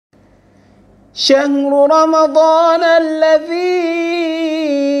شهر رمضان الذي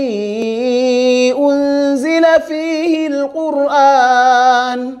أنزل فيه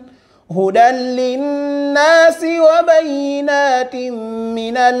القرآن هدى للناس وبينات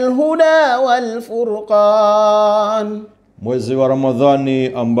من الهدى والفرقان. Mwezi wa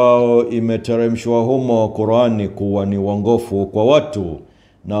Ramadhani ambao imeteremshwa humo Qur'ani kuwa ni uongofu kwa watu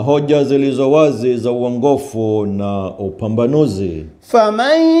na hoja zilizo wazi za uongofu na upambanuzi.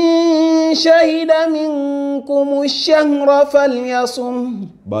 Faman shahida minkum ash-shahra falyasum,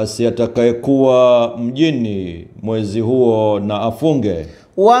 basi atakayekuwa mjini mwezi huo na afunge.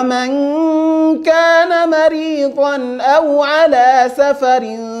 Waman kana maridan au ala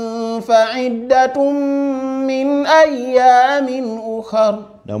safarin fa'iddatun min ayamin ukhar,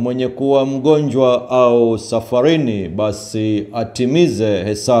 na mwenye kuwa mgonjwa au safarini basi atimize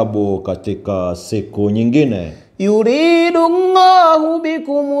hesabu katika siku nyingine. Yuridu Allahu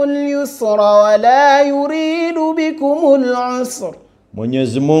bikumul yusra wa la yuridu bikumul usra,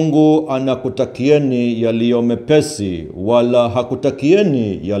 Mwenyezi Mungu anakutakieni yaliyo mepesi wala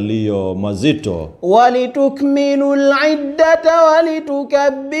hakutakieni yaliyo mazito. Walitukmilul iddata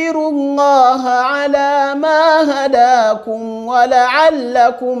walitukabbiru Allaha ala ma hadakum wa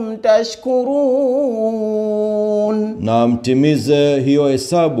la'allakum tashkurun, na mtimize hiyo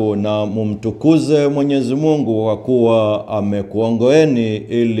hesabu na mumtukuze Mwenyezi Mungu kwa kuwa amekuongoeni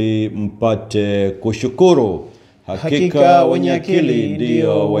ili mpate kushukuru. Hakika wenye akili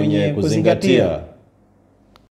ndio wenye kuzingatia.